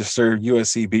OC Register,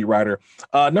 USC beat writer.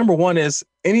 Number one is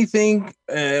anything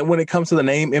when it comes to the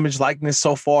name, image, likeness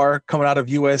so far coming out of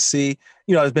USC.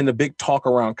 There's been the big talk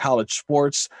around college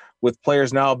sports with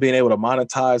players now being able to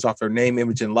monetize off their name,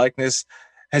 image, and likeness.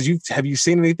 Have you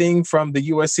seen anything from the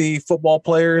USC football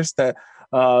players that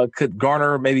could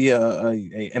garner maybe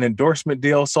an endorsement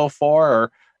deal so far,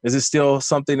 or is it still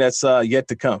something that's yet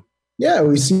to come? Yeah,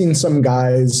 we've seen some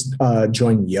guys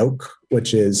join Yoke,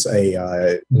 which is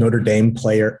a Notre Dame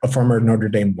player, a former Notre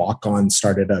Dame walk-on,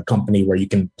 started a company where you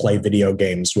can play video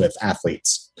games with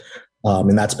athletes.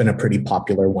 And that's been a pretty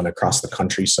popular one across the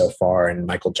country so far. And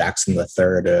Michael Jackson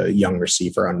III, a young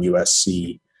receiver on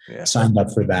USC, signed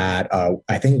up for that.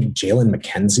 I think Jalen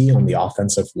McKenzie on the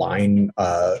offensive line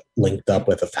linked up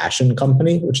with a fashion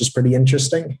company, which is pretty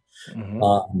interesting.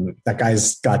 Mm-hmm. That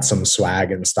guy's got some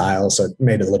swag and style, so it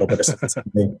made a little bit of sense to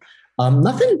me.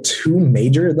 Nothing too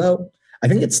major, though. I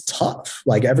think it's tough.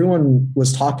 Like, everyone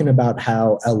was talking about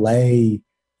how LA,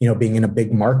 being in a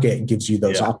big market gives you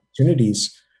those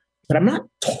opportunities. But I'm not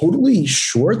totally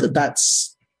sure that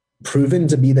that's proven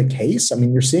to be the case. I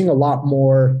mean, you're seeing a lot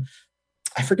more.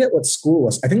 I forget what school it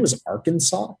was. I think it was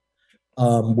Arkansas,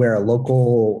 where a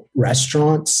local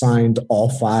restaurant signed all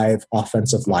 5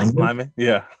 offensive linemen.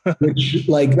 Yeah. Which,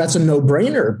 that's a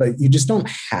no-brainer, but you just don't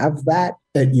have that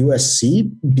at USC,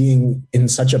 being in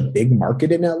such a big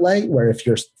market in LA, where if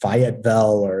you're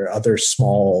Fayetteville or other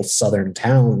small southern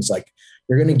towns,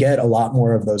 you're going to get a lot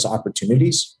more of those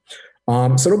opportunities.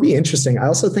 So it'll be interesting. I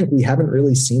also think we haven't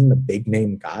really seen the big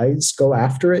name guys go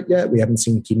after it yet. We haven't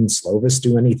seen Kedon Slovis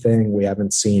do anything. We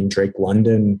haven't seen Drake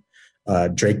London,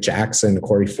 Drake Jackson,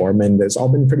 Corey Foreman. It's all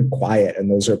been pretty quiet, and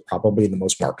those are probably the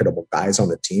most marketable guys on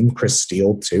the team. Chris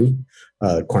Steele, too,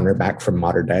 cornerback from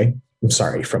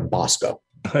from Bosco.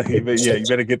 You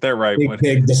better get that right.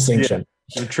 Big distinction. Yeah.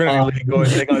 The Trinity League,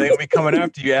 they're going to be coming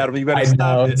after you, Adam. You better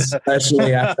stop it.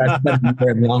 Especially after I've been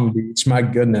here in Long Beach. My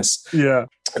goodness. Yeah.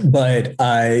 But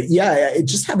I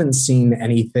just haven't seen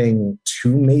anything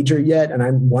too major yet. And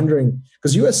I'm wondering,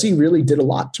 because USC really did a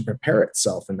lot to prepare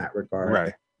itself in that regard.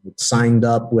 Right. It signed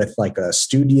up with a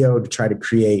studio to try to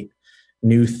create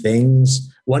new things.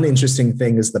 One interesting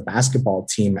thing is the basketball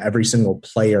team, every single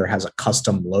player has a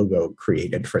custom logo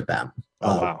created for them.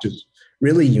 Wow. Which is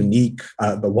really unique.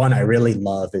 The one I really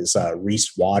love is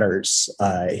Reese Waters.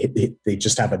 They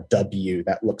just have a W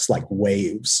that looks like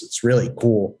waves. It's really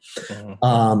cool.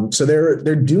 Mm-hmm. So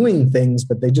they're doing things,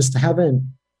 but they just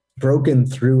haven't broken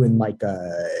through in a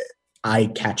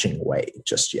eye-catching way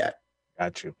just yet.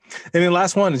 Got you. And then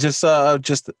last one is just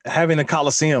having a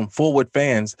Coliseum full with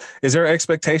fans. Is there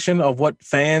expectation of what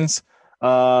fans?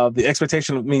 The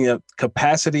expectation of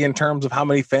capacity in terms of how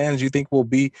many fans you think will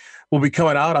be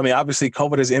coming out. I mean, obviously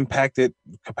COVID has impacted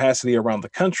capacity around the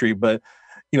country, but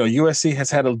USC has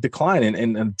had a decline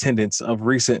in attendance of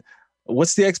recent.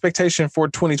 What's the expectation for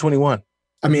 2021?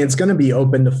 I mean, it's going to be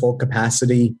open to full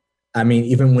capacity. I mean,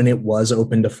 even when it was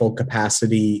open to full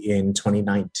capacity in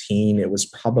 2019, it was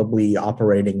probably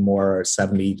operating more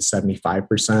 70 to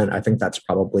 75%. I think that's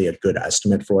probably a good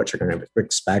estimate for what you're going to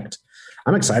expect.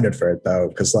 I'm excited for it, though,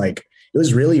 because it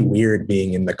was really weird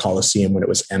being in the Coliseum when it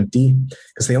was empty,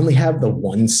 because they only have the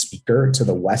one speaker to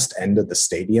the west end of the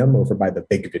stadium over by the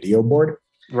big video board.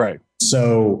 Right.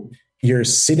 So you're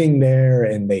sitting there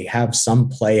and they have some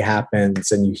play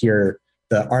happens and you hear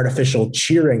the artificial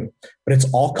cheering, but it's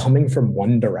all coming from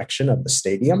one direction of the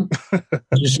stadium.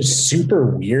 It's just super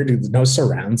weird. There's no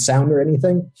surround sound or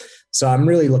anything. So I'm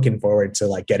really looking forward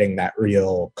to getting that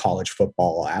real college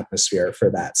football atmosphere for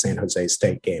that San Jose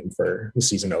State game for the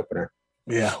season opener.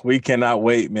 Yeah, we cannot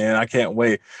wait, man. I can't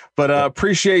wait. But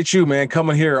appreciate you, man,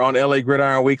 coming here on LA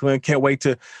Gridiron Weekly. And can't wait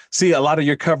to see a lot of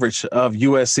your coverage of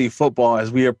USC football as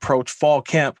we approach fall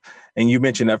camp. And you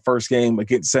mentioned that first game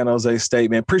against San Jose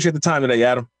State, man. Appreciate the time today,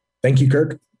 Adam. Thank you,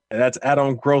 Kirk. And that's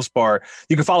Adam Grosbard.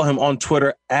 You can follow him on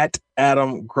Twitter at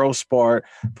Adam Grosbard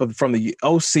from the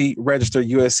OC Register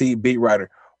USC beat writer.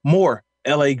 More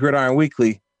LA Gridiron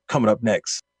Weekly coming up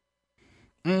next.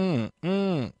 Man,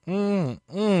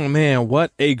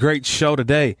 what a great show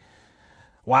today.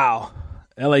 Wow.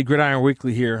 LA Gridiron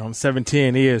Weekly here on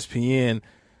 710 ESPN.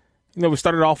 We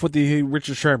started off with the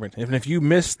Richard Sherman. And if you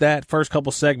missed that first couple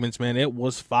segments, man, it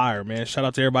was fire, man. Shout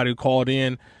out to everybody who called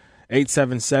in.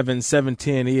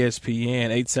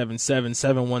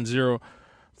 877-710-ESPN,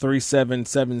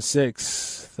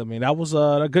 877-710-3776. I mean, that was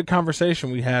a good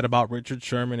conversation we had about Richard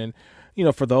Sherman. And,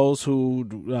 for those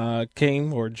who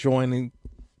came or joining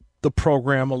the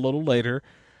program a little later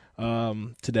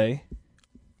today,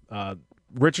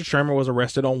 Richard Sherman was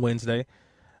arrested on Wednesday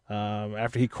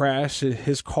after he crashed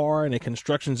his car in a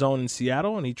construction zone in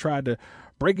Seattle, and he tried to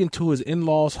break into his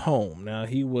in-laws' home. Now,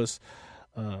 he was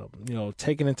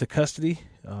taken into custody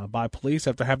by police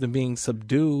after having been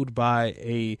subdued by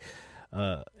a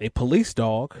police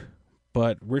dog.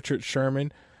 But Richard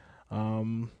Sherman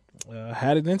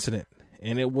had an incident,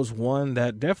 and it was one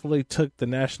that definitely took the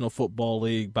National Football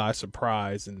League by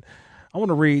surprise. And I want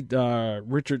to read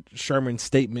Richard Sherman's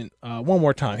statement one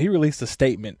more time. He released a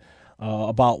statement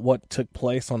about what took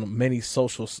place on many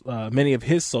of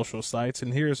his social sites.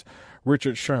 And here's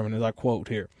Richard Sherman, as I quote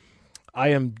here. "I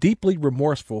am deeply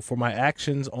remorseful for my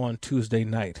actions on Tuesday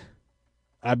night.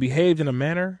 I behaved in a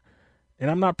manner and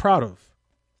I'm not proud of.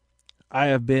 I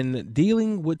have been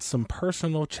dealing with some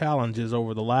personal challenges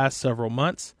over the last several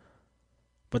months,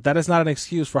 but that is not an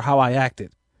excuse for how I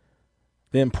acted.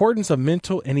 The importance of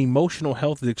mental and emotional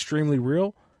health is extremely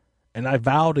real, and I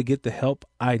vow to get the help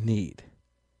I need.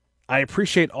 I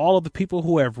appreciate all of the people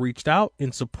who have reached out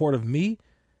in support of me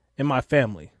and my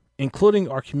family, including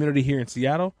our community here in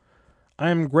Seattle. I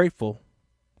am grateful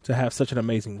to have such an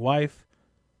amazing wife,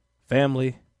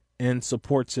 family, and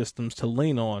support systems to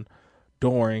lean on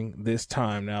during this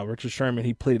time." Now, Richard Sherman,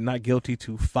 he pleaded not guilty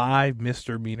to 5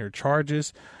 misdemeanor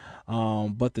charges,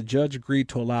 but the judge agreed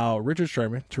to allow Richard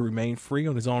Sherman to remain free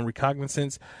on his own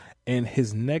recognizance, and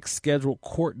his next scheduled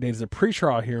court date is a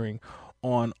pretrial hearing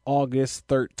on August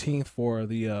 13th for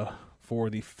the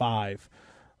 5,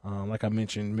 like I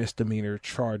mentioned, misdemeanor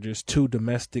charges, 2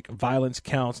 domestic violence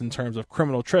counts in terms of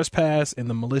criminal trespass and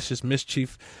the malicious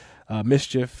mischief,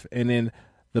 and then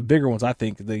the bigger ones, I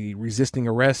think, the resisting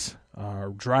arrest,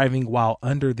 driving while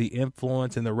under the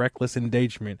influence, and the reckless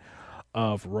endangerment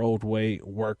of roadway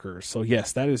workers. So,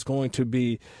 yes, that is going to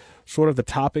be sort of the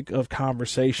topic of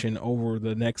conversation over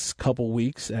the next couple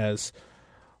weeks, as,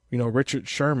 you know, Richard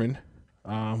Sherman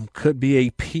could be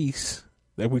a piece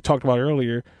that we talked about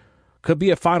earlier, could be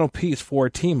a final piece for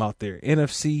a team out there.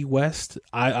 NFC West,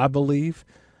 I believe.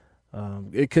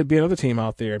 It could be another team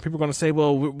out there. And people are going to say,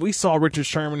 well, we saw Richard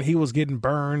Sherman. He was getting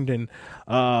burned and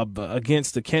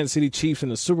against the Kansas City Chiefs in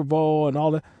the Super Bowl and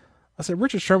all that. I said,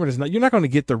 Richard Sherman is not. You're not going to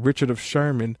get the Richard of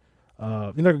Sherman.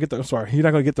 You're not going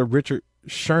to get the Richard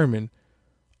Sherman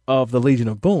of the Legion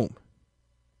of Boom.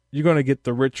 You're going to get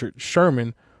the Richard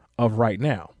Sherman of right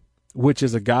now, which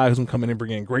is a guy who's going to come in and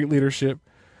bring in great leadership,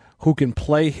 who can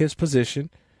play his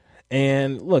position.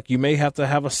 And look, you may have to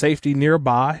have a safety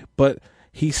nearby, but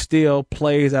he still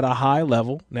plays at a high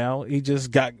level. Now, he just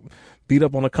got beat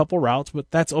up on a couple routes, but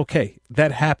that's okay.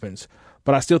 That happens.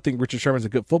 But I still think Richard Sherman's a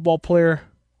good football player.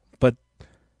 But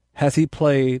has he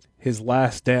played his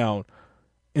last down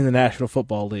in the National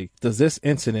Football League? Does this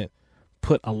incident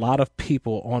put a lot of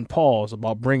people on pause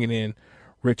about bringing in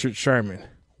Richard Sherman?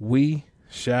 We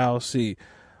shall see.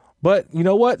 But you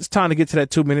know what? It's time to get to that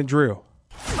 2-minute drill.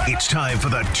 It's time for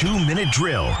the 2-minute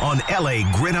drill on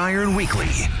LA Gridiron Weekly.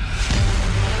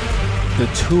 The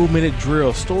 2-minute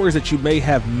drill. Stories that you may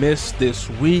have missed this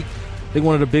week. I think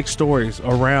one of the big stories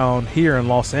around here in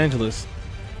Los Angeles,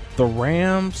 the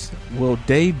Rams will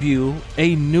debut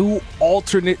a new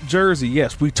alternate jersey.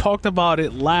 Yes, we talked about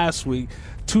it last week.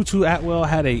 Tutu Atwell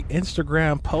had an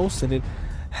Instagram post, and it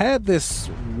had this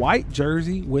white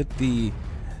jersey with the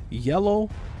yellow,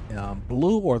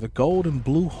 blue, or the gold and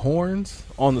blue horns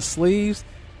on the sleeves.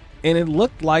 And it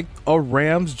looked like a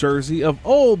Rams jersey of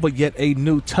old, but yet a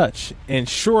new touch. And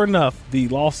sure enough, the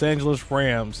Los Angeles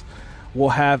Rams will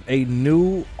have a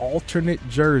new alternate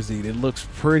jersey that looks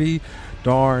pretty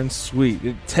darn sweet.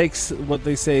 It takes what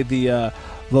they say the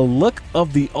look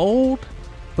of the old,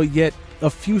 but yet a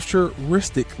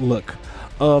futuristic look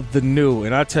of the new.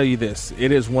 And I tell you this,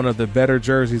 it is one of the better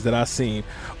jerseys that I've seen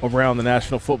around the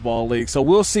National Football League. So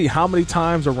we'll see how many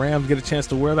times the Rams get a chance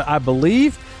to wear that. I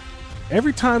believe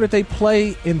every time that they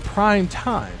play in prime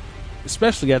time,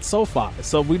 especially at SoFi.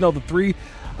 So we know the 3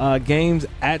 games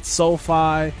at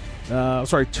SoFi,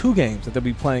 2 games that they'll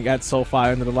be playing at SoFi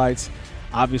under the lights.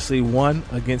 Obviously, one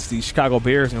against the Chicago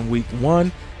Bears in week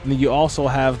 1. And then you also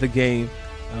have the game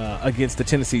against the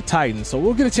Tennessee Titans. So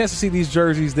we'll get a chance to see these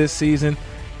jerseys this season.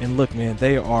 And look, man,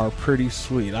 they are pretty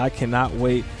sweet. I cannot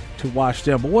wait to watch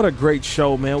them. But what a great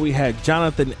show, man. We had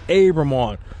Jonathan Abram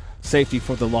on, safety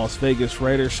for the Las Vegas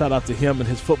Raiders. Shout out to him and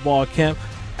his football camp.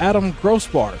 Adam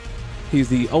Grosbard, he's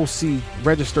the OC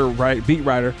registered beat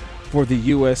writer for the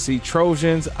USC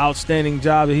Trojans. Outstanding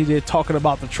job that he did talking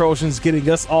about the Trojans, getting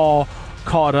us all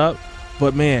caught up.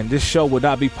 But man, this show would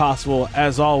not be possible,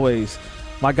 as always.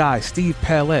 My guy Steve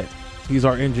Pallette, he's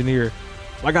our engineer.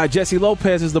 My guy Jesse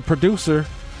Lopez is the producer.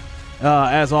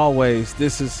 As always,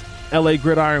 this is LA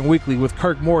Gridiron Weekly with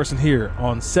Kirk Morrison here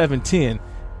on 710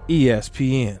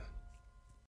 ESPN.